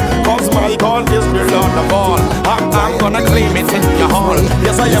stall. Cause my God is the Lord of all. I'm gonna claim it in your hall.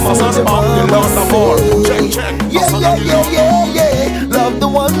 Yes, I am a son of the Lord of all. Check, check. Yeah. Love the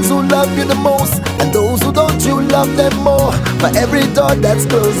ones who love you the most, and those who don't, you love them more. For every door that's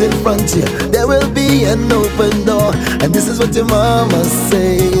closed in front of you, there will be an open door. And this is what your mama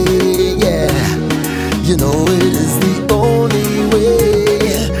say, yeah. You know it is the only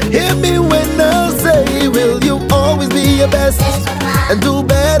way. Hear me when I say, will you always be your best and do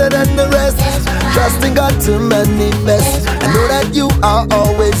better than the rest? Trusting God to manifest. I know that you are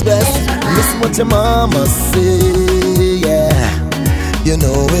always best. And listen what your mama say, yeah. You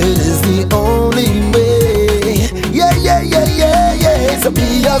know it is the only way. Yeah. So be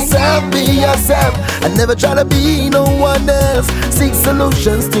yourself, and never try to be no one else. Seek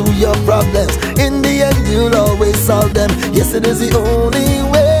solutions to your problems. In the end, you'll always solve them. Yes, it is the only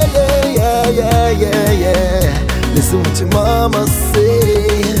way. Yeah. Listen what your mama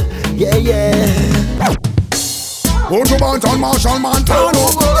say. Yeah. Go to Banton, Marshall, Montano.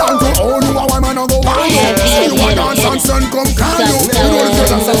 Down to own you, a woman, and go on. You want dance and sun come can you.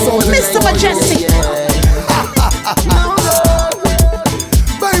 Mr. Majestic.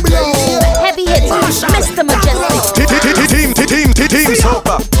 Baby, heavy hit, Mr. Majestic. Team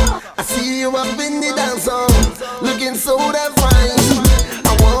Sopa. I see you up in the dance hall, looking so that fine.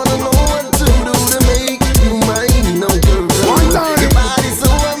 I wanna know what to do to make you mine, no girl. Your body's so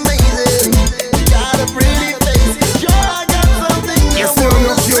amazing, you got a pretty face. Girl, I got something you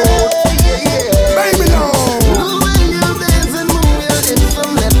wanna say. Baby, no. The way you dance and move your hips from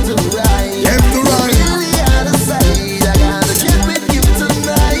left to right. Really out of sight, I gotta get with you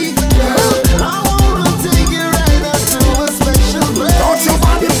tonight. Girl, I wanna take you right up to a special place. Don't your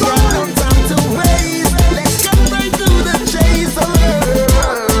body no time to waste. Let's cut right to the chase.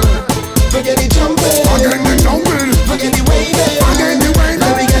 Forget the jumping, forget the waving.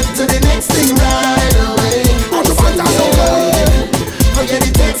 Let me get to the next thing right away. Forget the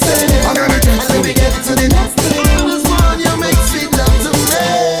texting, and let me get to the next thing. This one you make sweet love to me.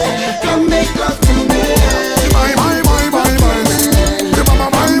 Come make love to me.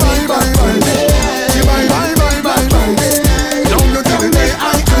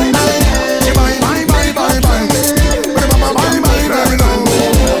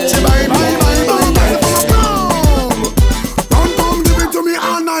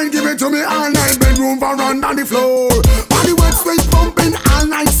 Give it to me all night, bedroom for run on the floor. Body wet, sweat pumping all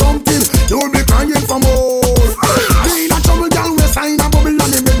night, something you'll be crying for more. Need a trouble, girl, we sign a bubble,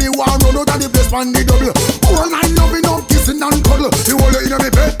 and the baby war run out of the place on the double. All night loving up, kissing and cuddle. You hold it in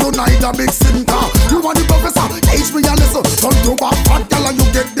my bed tonight, a big symptom. You want the professor, teach me a lesson. Turn to a fat girl and you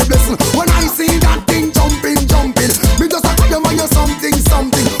get the blessing. When I see that thing jumping, me just a call you for you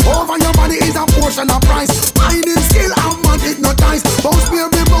something. Over your body is a portion of price. Finding skill, I'm not hypnotized. Bounce me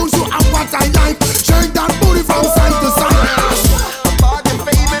every bounce, you have what I like. Shake that booty from side to side. I bought your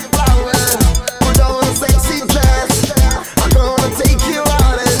favorite flowers, put on a sexy dress. I'm gonna take you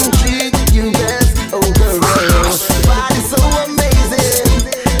out and treat you best. Oh girl, your body's so amazing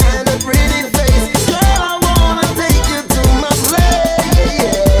and a pretty face. Girl, I wanna take you to my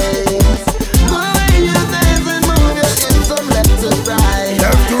place. The way you dance and move your hips from left to right.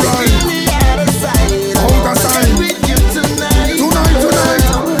 Really out of sight. I wanna get with you tonight.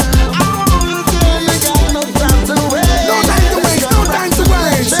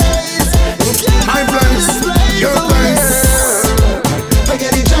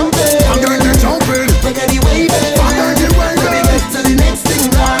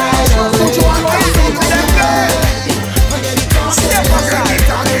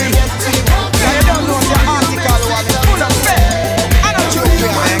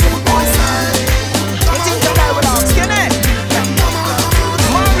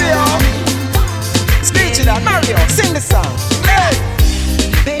 Mario, sing the song. Hey.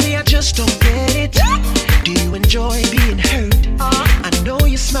 Baby, I just don't get it. Do you enjoy being hurt? I know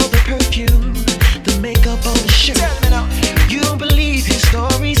you smell the perfume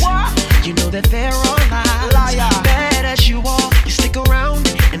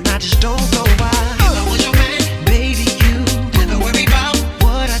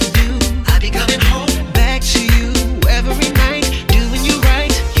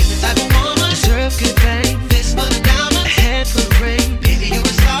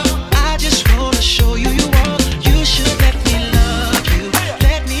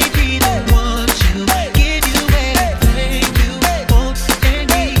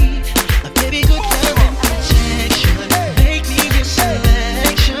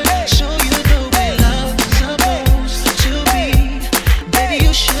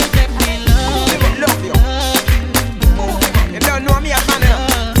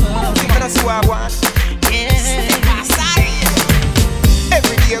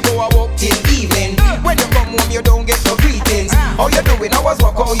when I was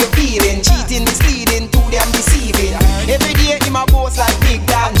walk how you feeling. Cheating, misleading, too damn deceiving. Every day him a boss like Big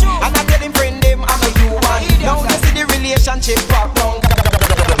Dan, and I tell him friend them I know you one. Now you see the relationship pop down.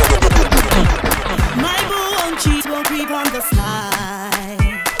 My boo won't cheat, won't creep on the side.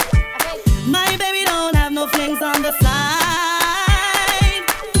 My baby don't have no flings on the side.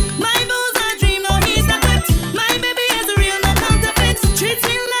 My boo's a dream, no he's not it. My baby is a real, no counterfeit. Treats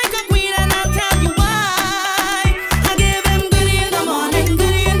me like a queen and I'll tell you why. I give him goodie in the morning,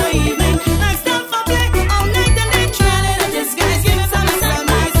 goodie in the evening. I stop for play all night and then try to disguise. Give him some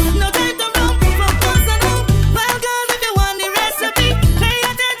sunrise, no time to roam, focus on home. Well girls, if you want the recipe, pay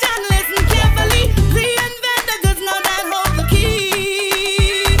attention, listen carefully. Reinvent the goods, now that hold the key.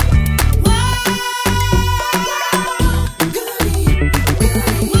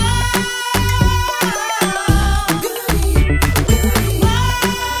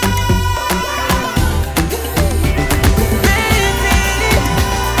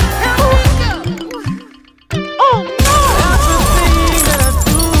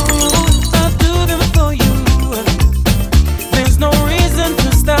 There's no reason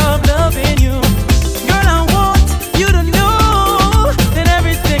to stop loving you. Girl, I want you to know that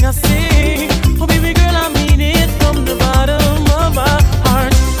everything I say, oh baby girl, I mean it from the bottom of my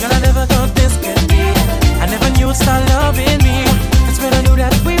heart. Girl, I never thought this could be. I never knew you'd start loving me. That's when I knew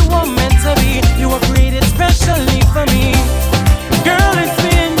that we were meant to be. You were created specially for me. Girl, it's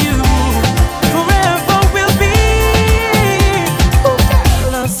me and you, forever will be.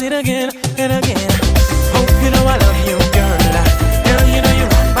 Well, I'll say it again and again. Hope you know I love you, girl. Girl, you know you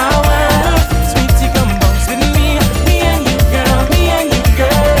rock my world. Sweetie, come bounce with me. Me and you, girl. Me and you,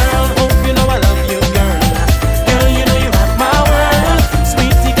 girl. Hope you know I love you, girl. Girl, you know you rock my world.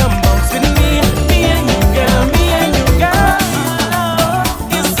 Sweetie, come bounce with me. Me and you, girl. Me and you, girl.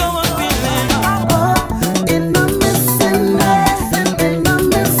 You're so appealing. In the missing life, in the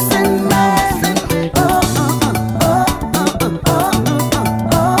missing life.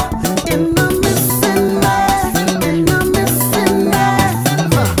 In the missing life, in the missing life.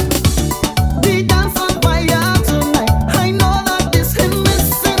 We dance on fire tonight. I know that this is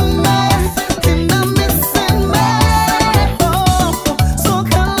missing life, in the missing life. Oh, so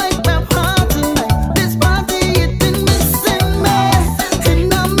can like my heart tonight. This party it in missing life, in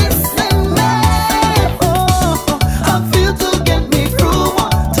the missing life. Oh, I feel to get me through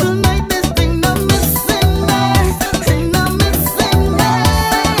tonight. This thing the missing life, in the missing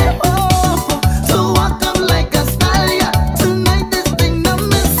life. Oh, to walk up like a stallion tonight. This thing the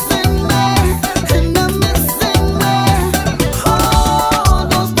missing life, in the missing life. Oh,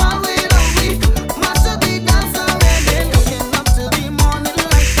 don't start with a week. Mash up the dance already. Looking up to the morning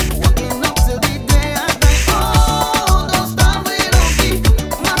light, walking up to the day and night. Oh, don't start with a week.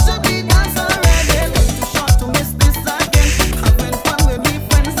 Mash up the dance already. Life too short to miss this again. Having fun with me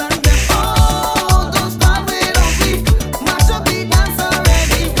friends and them. Oh, don't start with a week. Mash up the dance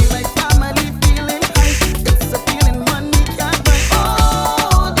already. We like family feeling high. It's a feeling money can't buy.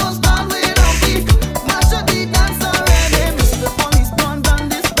 Oh, don't start with a week. Mash up the dance already. Mr. Police don't done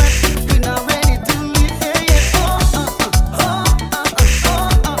this back. We not ready to leave here yet.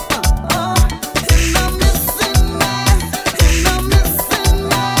 In the missing life, in the missing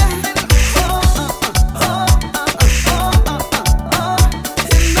life.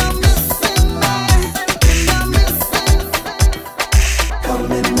 In the missing life, in the missing.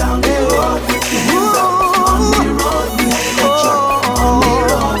 Coming down the road with your hands up. On the road behind the truck. On the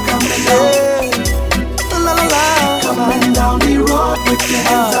road coming down. La la la. Coming down the road with your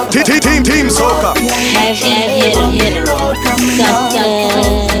hands up. Team Soca. Heavy hitter, sucker.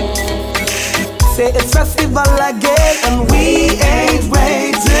 Say it's festival again and we ain't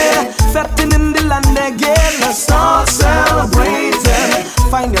waiting. Stepping in the land again, let's start celebrating.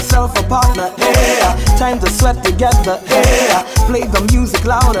 Find yourself a partner, yeah. Time to sweat together, yeah. Play the music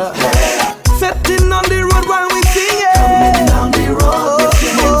louder, yeah. Setting on the road while we sing it. Coming down the road with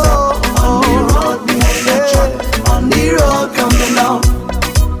your hands up. On the road behind the truck. On the road coming down.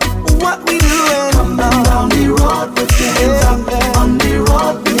 What we doing? Coming down the road with your hands up. On the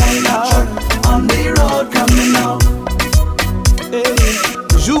road behind the truck. On the road coming down.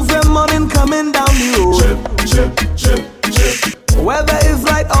 Juve morning coming down the road. Chip, chip, chip, chip. Whether it's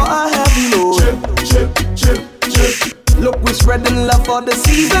light or a heavy load. Chip, chip, chip, chip. Look, we spreading love for the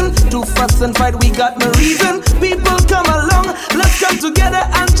season. Too fuss and fight, we got no reason. People come along, let's come together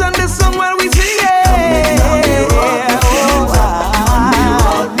and chant this song while we sing it. Coming down the road, on the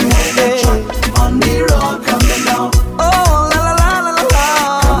road behind the truck. On the road coming down. Oh la la la la la la.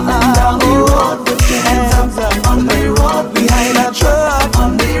 Coming down the road with your hands up. On the road behind the truck.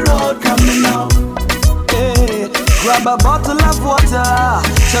 On the road coming down. Grab a bottle of water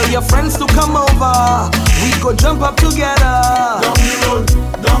your friends to come over. We go jump up together. Down the road,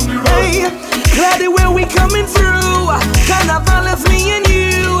 down the road. Hey, clearly where we coming through. Carnival is me and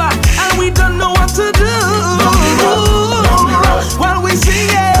you, and we don't know what to do. Down the road, down the road. While we sing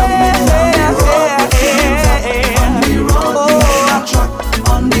it.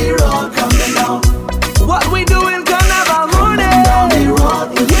 On the road, coming down. What we doing carnival morning? Down the road,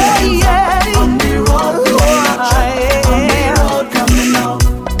 yeah, yeah. On the road, on the road, coming down.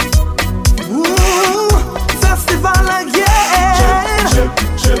 Ooh, festival like yeah. Chip,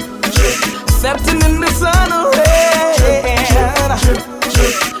 chip, chip. Stepping in the sun of rain.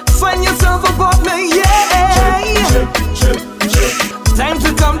 Find yourself a partner, yeah. Chip, chip, chip. Time to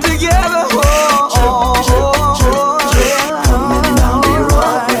come together.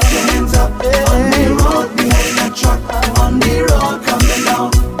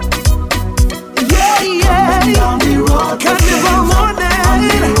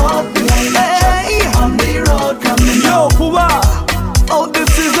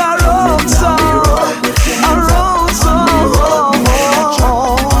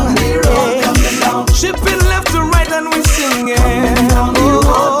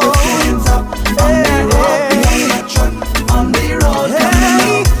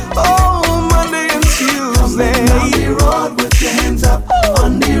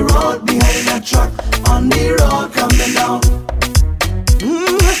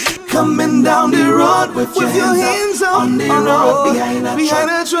 With your hands up on the road, behind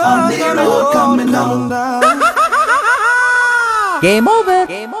the truck, on the road, coming down. Game over.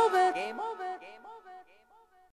 Game over.